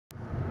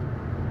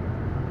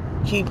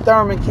Keith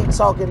Thurman keep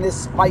talking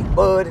this fight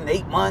Bud in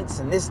 8 months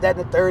and this, that,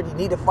 and the third. You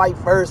need to fight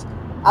first.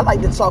 I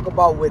like to talk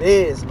about what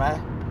is, man.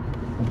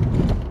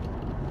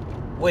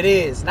 What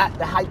is, not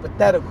the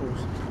hypotheticals.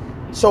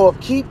 So if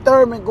Keith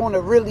Thurman gonna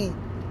really,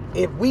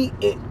 we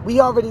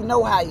already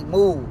know how he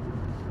moved.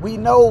 We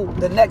know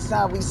the next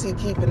time we see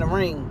Keith in the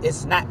ring,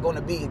 it's not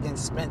gonna be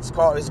against Spence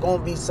Carter. It's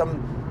gonna be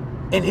some,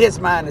 in his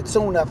mind, a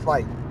tune-up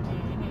fight.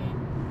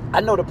 Mm-hmm.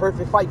 I know the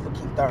perfect fight for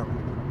Keith Thurman.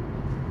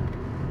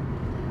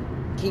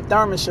 Keith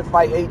Thurman should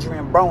fight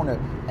Adrien Broner,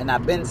 and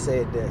I've been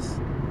said this.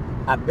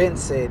 Okay, I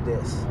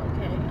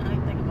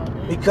ain't think about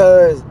that.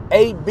 Because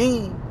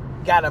AB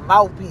got a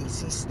mouthpiece.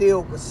 He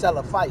still could sell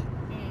a fight.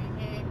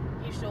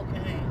 Mm-hmm. He sure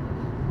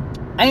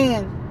can.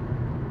 And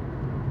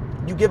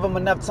you give him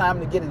enough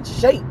time to get in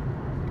shape.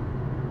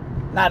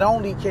 Not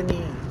only can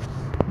he,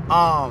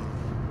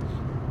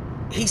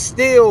 he's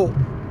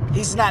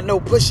not no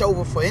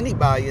pushover for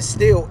anybody. It's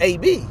still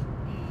AB. Mm-hmm.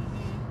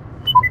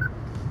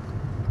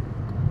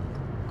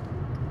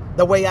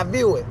 The way I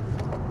view it.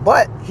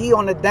 But he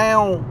on the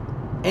down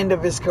end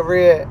of his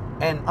career,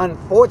 and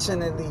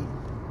unfortunately,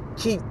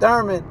 Keith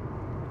Thurman,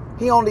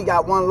 he only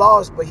got one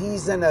loss, but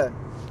he's in a...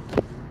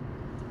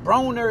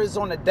 Broner is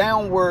on the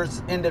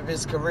downwards end of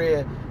his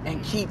career,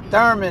 and Keith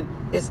Thurman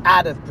is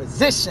out of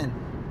position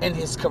in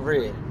his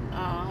career.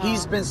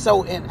 He's been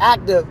so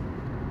inactive,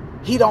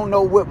 he don't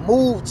know what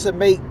move to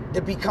make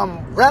to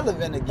become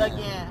relevant again.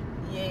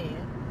 Yeah.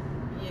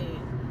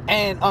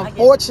 And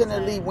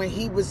unfortunately, when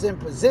he was in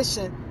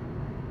position,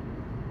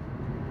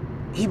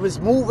 he was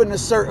moving a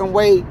certain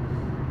way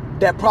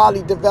that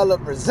probably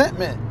developed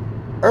resentment.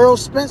 Earl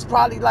Spence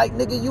probably like,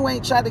 nigga, you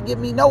ain't trying to give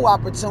me no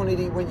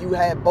opportunity when you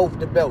had both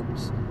the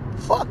belts.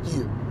 Fuck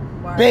you.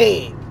 Right.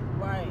 Beg.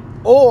 Right.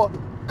 Or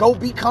go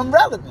become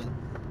relevant.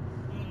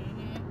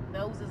 Mm-hmm.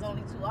 Those is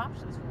only two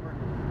options for him.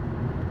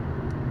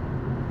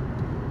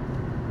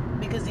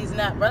 Because he's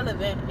not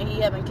relevant, and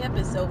he haven't kept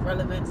himself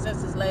relevant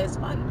since his last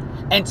fight.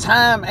 And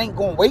time ain't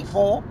gonna wait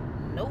for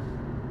him. Nope.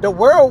 The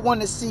world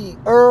want to see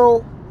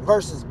Earl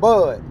versus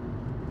Bud.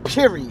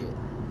 Period.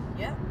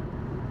 Yeah.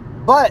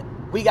 But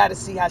we got to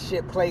see how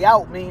shit play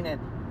out, meaning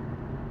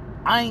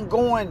I'm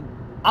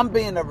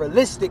being a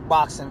realistic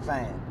boxing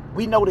fan.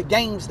 We know the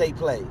games they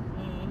play.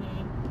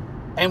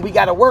 Mm-hmm. And we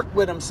got to work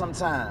with them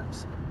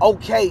sometimes.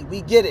 Okay,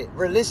 we get it.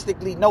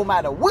 Realistically, no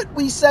matter what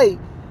we say,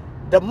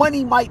 the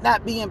money might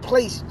not be in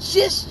place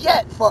just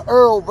yet for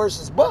Earl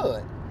versus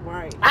Bud.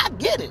 Right. I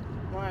get it.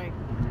 Right.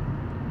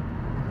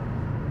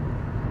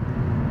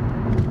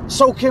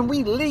 So can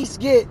we at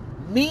least get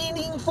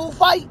meaningful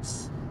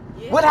fights?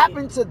 Yeah. What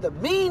happened to the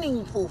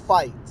meaningful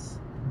fights?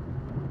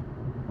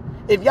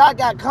 If y'all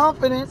got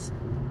confidence,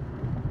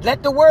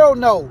 let the world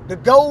know. The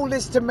goal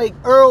is to make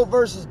Earl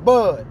versus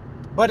Bud.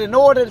 But in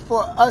order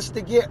for us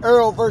to get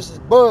Earl versus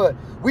Bud,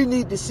 we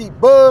need to see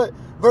Bud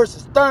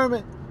versus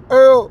Thurman,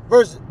 Earl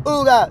versus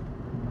Uga.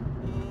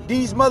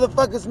 These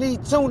motherfuckers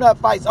need tune-up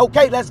fights.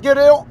 Okay, let's get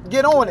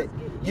on it.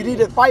 You need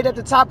to fight at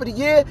the top of the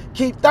year.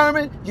 Keith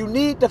Thurman, you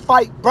need to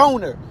fight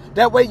Broner.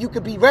 That way you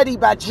could be ready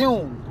by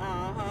June.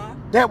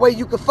 That way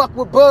you could fuck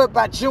with Bud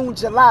by June,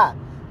 July.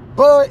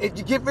 Bud, if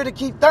you get rid of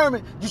Keith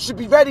Thurman, you should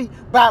be ready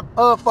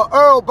for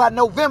Earl by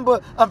November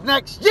of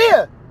next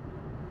year.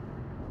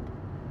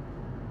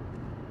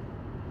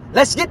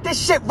 Let's get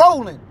this shit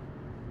rolling.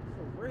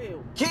 For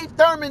real. Keith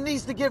Thurman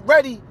needs to get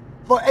ready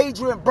for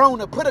Adrien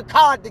Broner. Put a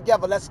card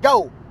together. Let's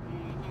go.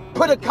 Mm-hmm.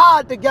 Put a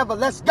card together.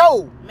 Let's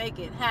go. Make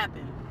it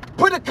happen.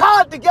 Put a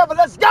card together.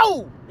 Let's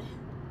go.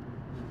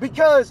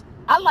 Because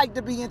I like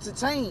to be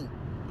entertained.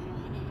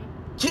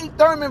 Mm-hmm. Keith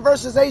Thurman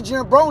versus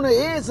Adrien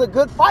Broner is a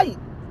good fight.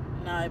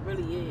 No, it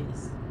really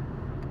is.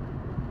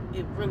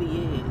 It really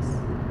is.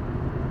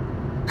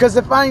 Because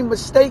if I ain't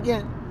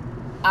mistaken,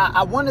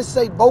 I want to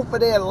say both of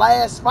their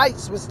last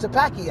fights was to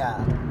Pacquiao.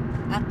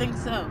 I think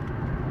so.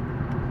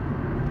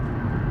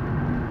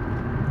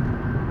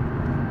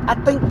 I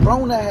think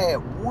Broner had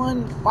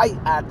one fight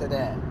after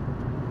that.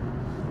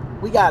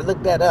 We got to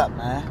look that up,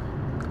 man.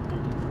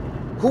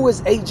 Who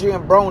is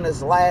Adrien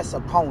Broner's last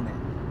opponent?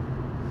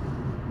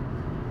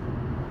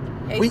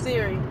 Hey,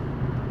 Siri.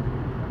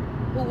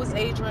 Who was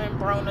Adrien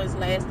Broner's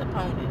last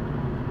opponent?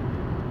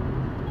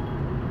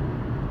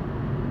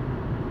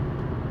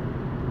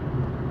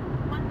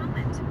 One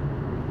moment.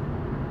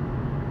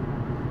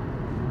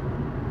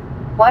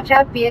 Watch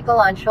out, vehicle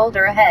on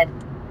shoulder ahead.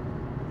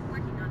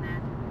 Working on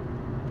that.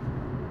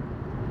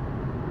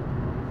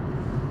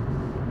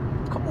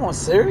 Come on,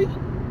 Siri.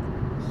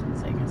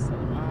 It's taking so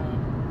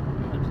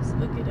long. I'll just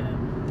look it up.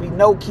 We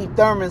know Keith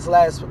Thurman's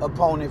last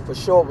opponent for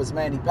sure was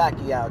Manny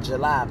Pacquiao,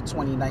 July of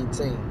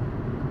 2019.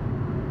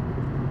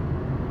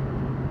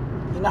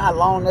 You know how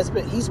long that's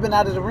been? He's been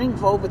out of the ring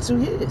for over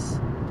 2 years.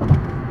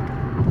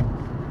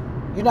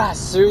 You know how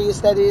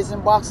serious that is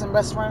in boxing,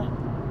 best friend?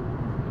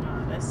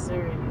 No, that's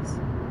serious.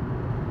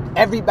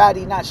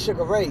 Everybody not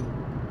Sugar Ray.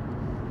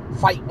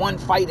 Fight one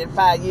fight in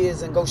 5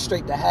 years and go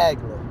straight to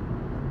Hagler.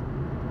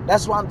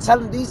 That's why I'm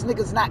telling these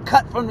niggas not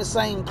cut from the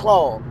same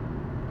cloth.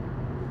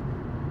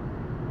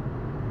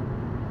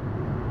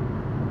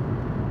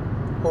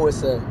 Who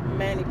is that?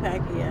 Manny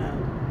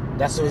Pacquiao.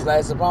 That's his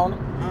last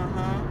opponent?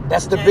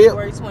 That's the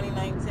January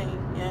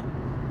 2019, yeah.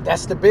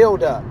 That's the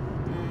build-up.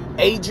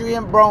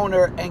 Adrien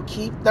Broner and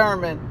Keith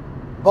Thurman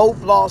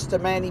both lost to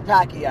Manny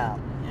Pacquiao.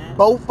 Yeah.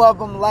 Both of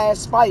them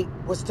last fight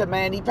was to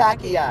Manny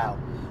Pacquiao.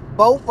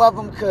 Both of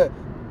them could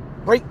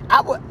break.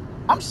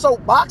 I'm so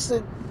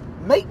boxing.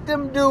 Make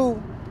them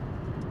do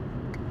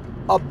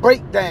a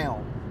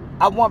breakdown.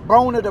 I want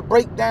Broner to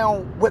break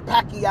down what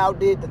Pacquiao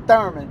did to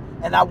Thurman,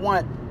 and I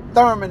want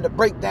Thurman to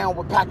break down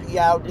what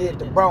Pacquiao did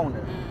to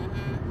Broner.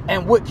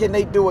 And what can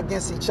they do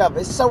against each other?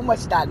 It's so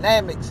much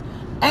dynamics.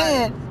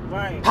 And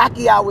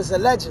Pacquiao is a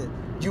legend.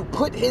 You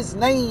put his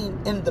name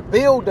in the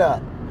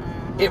build-up,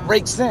 it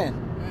rakes in.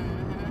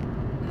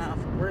 Nah,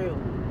 for real.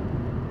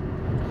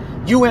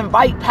 You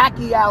invite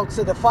Pacquiao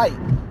to the fight.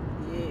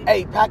 Yeah.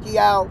 Hey,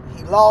 Pacquiao,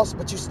 he lost,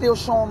 but you still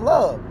show him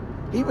love.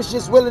 He was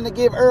just willing to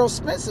give Earl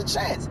Spence a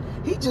chance.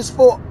 He just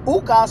fought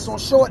Ugas on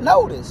short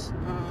notice.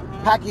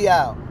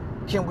 Pacquiao,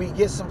 can we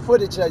get some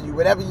footage of you?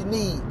 Whatever you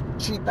need.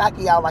 Treat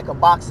Pacquiao like a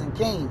boxing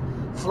king.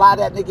 Fly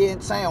that nigga in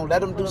town.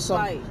 Let him do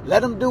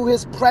let him do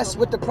his press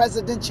with the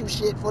presidential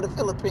shit for the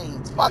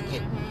Philippines. Fuck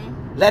it.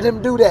 Let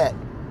him do that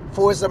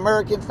for his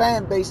American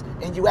fan base.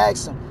 And you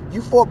ask him,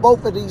 you fought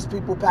both of these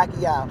people,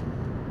 Pacquiao.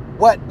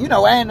 What,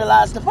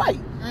 analyze the fight.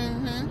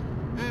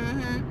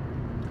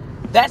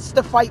 That's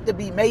the fight to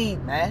be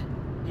made, man.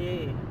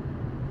 Yeah.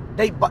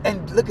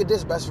 And look at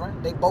this, best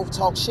friend. They both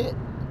talk shit.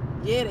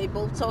 Yeah, they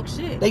both talk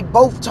shit. They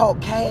both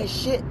talk cash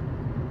shit.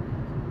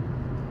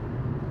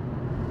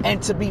 And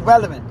to be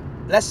relevant,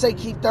 let's say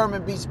Keith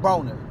Thurman beats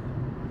Broner.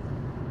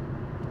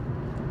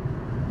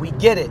 We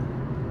get it.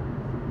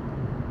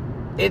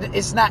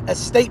 It's not a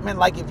statement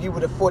like if you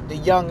would have fought the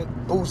young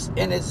Boost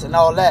Ennis and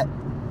all that.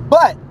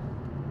 But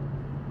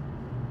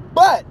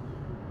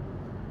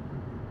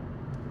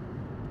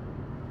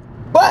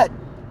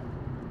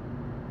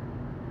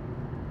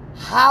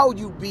how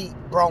you beat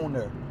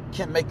Broner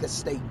can make a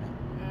statement.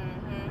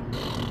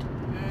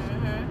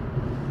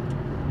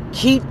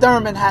 Keith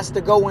Thurman has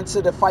to go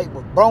into the fight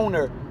with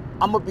Broner.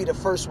 I'm going to be the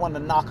first one to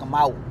knock him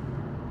out.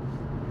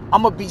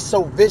 I'm going to be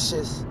so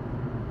vicious.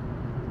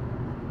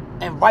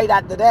 And right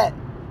after that,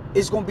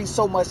 it's going to be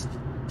so much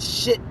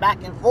shit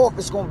back and forth.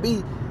 It's going to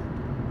be,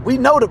 we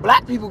know the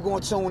black people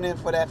going to tune in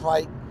for that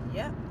fight.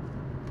 Yep.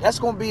 That's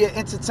going to be an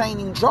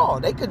entertaining draw.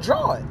 They could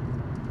draw it.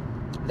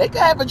 They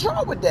could have a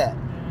draw with that.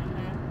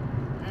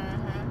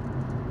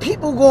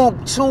 People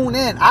going to tune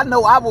in. I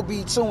know I will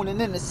be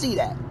tuning in to see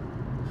that.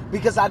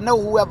 Because I know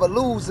whoever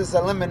loses is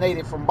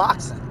eliminated from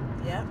boxing.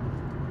 Yeah.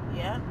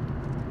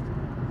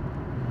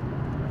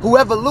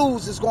 Whoever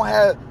loses is going to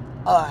have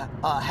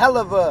a hell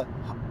of a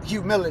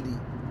humility.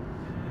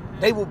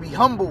 They will be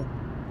humble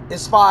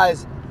as far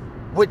as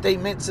what they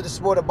meant to the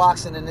sport of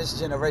boxing in this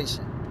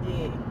generation.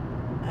 Yeah,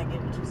 I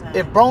get what you're saying.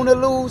 If Broner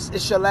loses,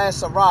 it's your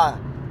last hurrah.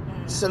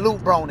 Salute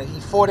Broner. He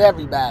fought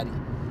everybody.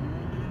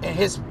 And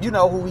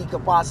who he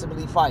could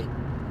possibly fight.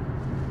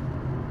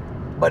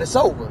 But it's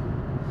over.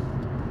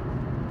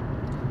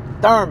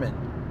 Thurman,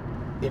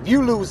 if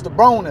you lose to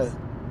Broner,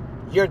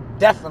 you're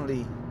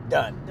definitely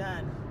done.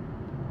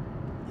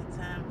 Your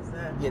time is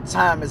up. Your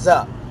time is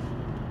up.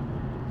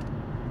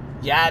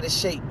 You're out of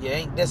shape. You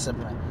ain't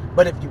disciplined.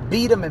 But if you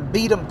beat him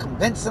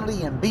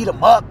convincingly and beat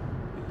him up,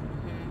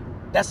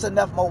 that's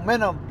enough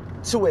momentum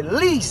to at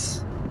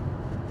least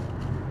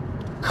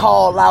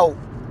call out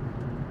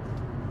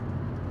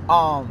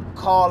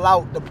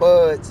the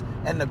Buds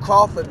and the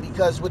Crawford,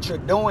 because what you're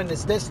doing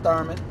is this,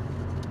 Thurman.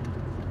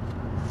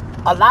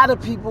 A lot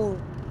of people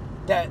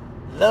that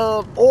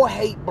love or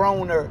hate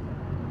Broner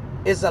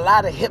is a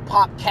lot of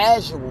hip-hop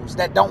casuals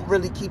that don't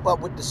really keep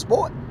up with the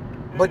sport.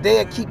 But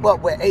they'll keep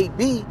up with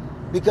AB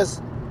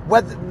because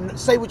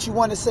say what you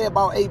want to say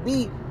about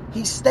AB,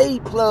 he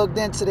stayed plugged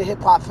into the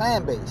hip-hop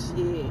fan base.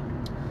 Yeah.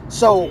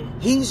 So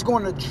he's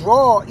going to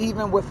draw,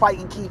 even with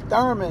fighting Keith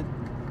Thurman,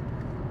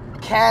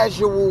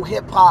 casual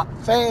hip-hop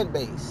fan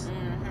base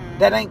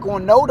that ain't going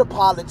to know the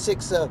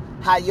politics of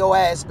how your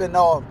ass been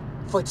off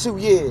for 2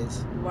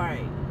 years.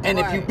 Right. And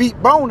if you beat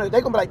Broner,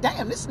 they're going to be like,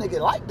 damn, this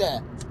nigga like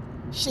that.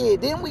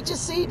 Shit, didn't we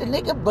just see the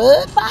nigga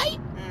Bud fight?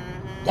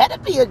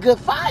 That'd be a good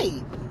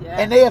fight. Yeah.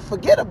 And they'll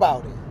forget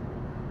about it.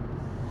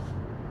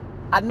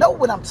 I know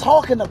what I'm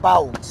talking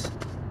about.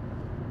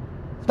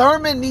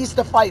 Thurman needs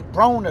to fight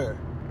Broner.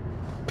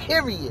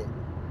 Period.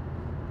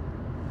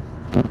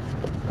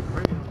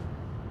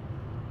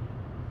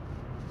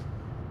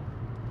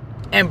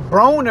 And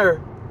Broner,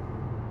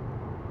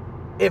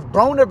 if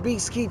Broner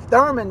beats Keith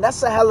Thurman,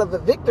 that's a hell of a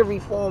victory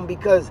for him,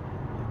 because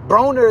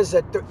Broner is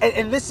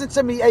and listen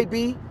to me,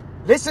 AB.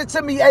 Listen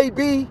to me,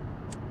 AB.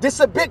 This is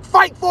a big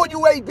fight for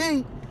you,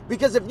 AB.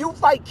 Because if you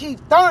fight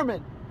Keith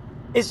Thurman,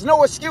 it's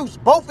no excuse.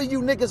 Both of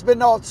you niggas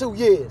been off 2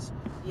 years.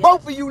 Yes.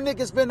 Both of you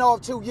niggas been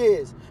off 2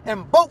 years.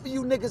 And both of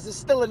you niggas is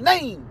still a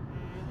name.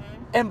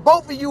 And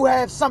both of you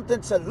have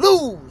something to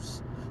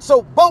lose.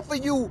 So both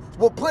of you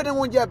will put in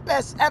on your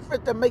best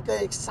effort to make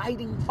an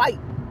exciting fight.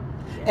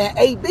 Yes. And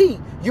AB,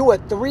 you a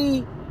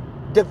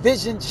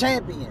 3-division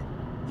champion.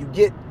 You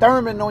get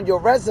Thurman on your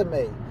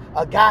resume.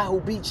 A guy who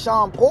beat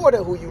Sean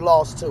Porter, who you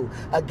lost to.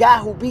 A guy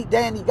who beat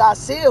Danny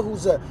Garcia,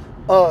 who's a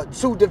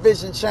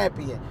 2-division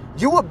champion.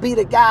 You would beat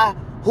a guy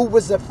who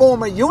was a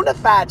former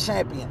unified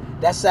champion.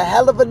 That's a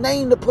hell of a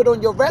name to put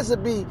on your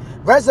resume,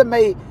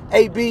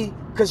 AB,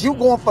 because you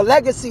going for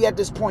legacy at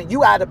this point.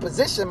 You out of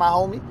position, my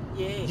homie.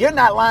 Yeah. You're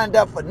not lined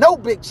up for no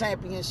big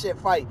championship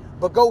fight,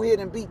 but go ahead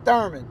and beat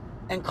Thurman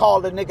and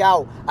call the nigga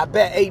out. I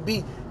bet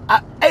AB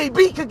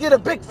could get a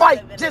big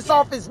fight just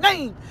off his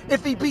name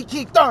if he beat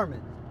Keith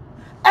Thurman.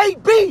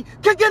 AB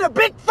could get a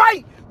big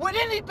fight with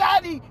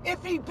anybody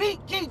if he beat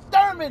Keith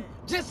Thurman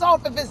just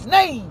off of his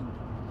name.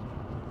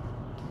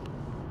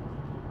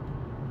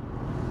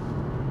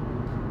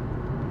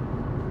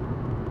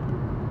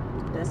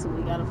 That's who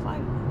we gotta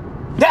fight.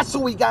 That's who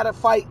we gotta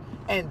fight,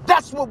 and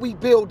that's what we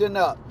building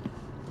up.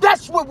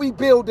 That's what we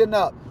building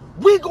up.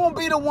 We gonna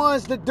be the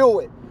ones to do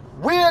it.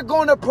 We're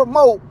gonna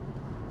promote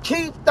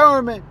Keith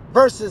Thurman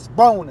versus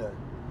Broner.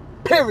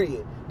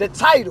 Period. The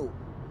title.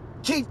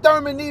 Keith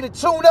Thurman need a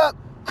tune-up,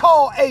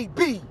 call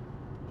AB.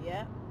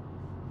 Yeah.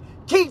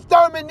 Keith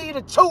Thurman need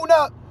a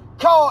tune-up,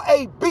 call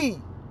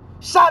AB.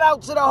 Shout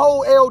out to the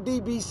whole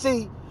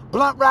LDBC,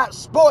 Blunt Rap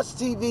Sports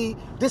TV.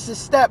 This is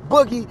Step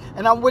Boogie,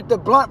 and I'm with the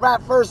Blunt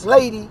Rap First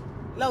Lady.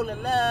 Lola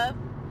Love.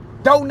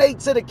 Donate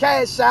to the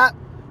Cash App.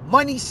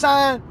 Money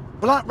sign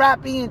Blunt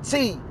Rap ENT.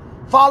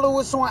 Follow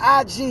us on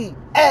IG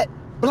at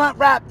Blunt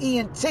Rap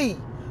ENT.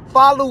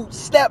 Follow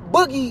Step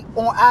Boogie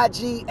on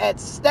IG at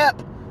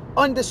Step_FTP.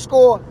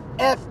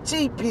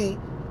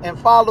 And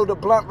follow the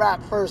Blunt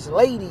Rap First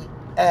Lady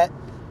at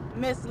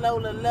Miss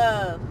Lola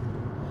Love.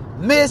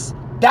 Miss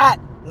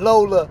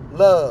Lola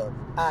Love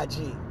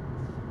IG.